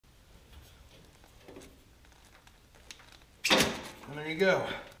you go.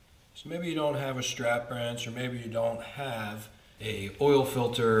 So maybe you don't have a strap wrench, or maybe you don't have a oil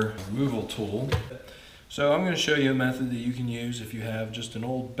filter removal tool. So I'm going to show you a method that you can use if you have just an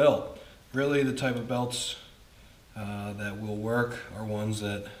old belt. Really, the type of belts that will work are ones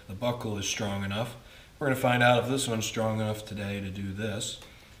that the buckle is strong enough. We're going to find out if this one's strong enough today to do this.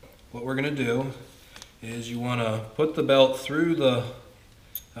 What we're going to do is you want to put the belt through the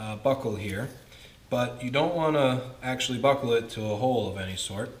buckle here, but you don't want to actually buckle it to a hole of any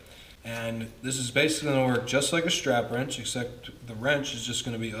sort. And this is basically going to work just like a strap wrench, except the wrench is just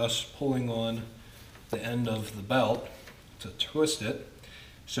going to be us pulling on the end of the belt to twist it.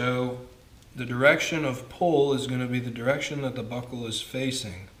 So the direction of pull is going to be the direction that the buckle is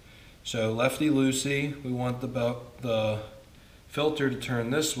facing. So lefty-loosey, we want the filter to turn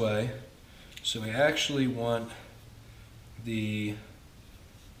this way. So we actually want the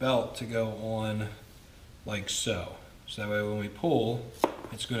belt to go on like so. So that way when we pull,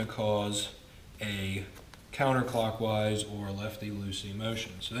 it's going to cause a counterclockwise or lefty-loosey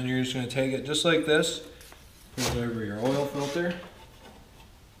motion. So then you're just going to take it just like this, put it over your oil filter.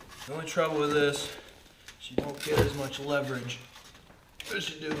 The only trouble with this is you don't get as much leverage as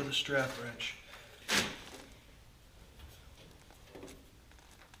you do with a strap wrench.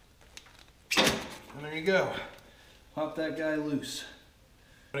 And there you go. Pop that guy loose.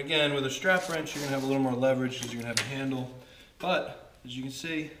 And again, with a strap wrench, you're going to have a little more leverage because you're going to have a handle. But, as you can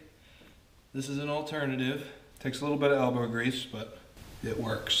see, this is an alternative. Takes a little bit of elbow grease, but it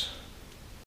works.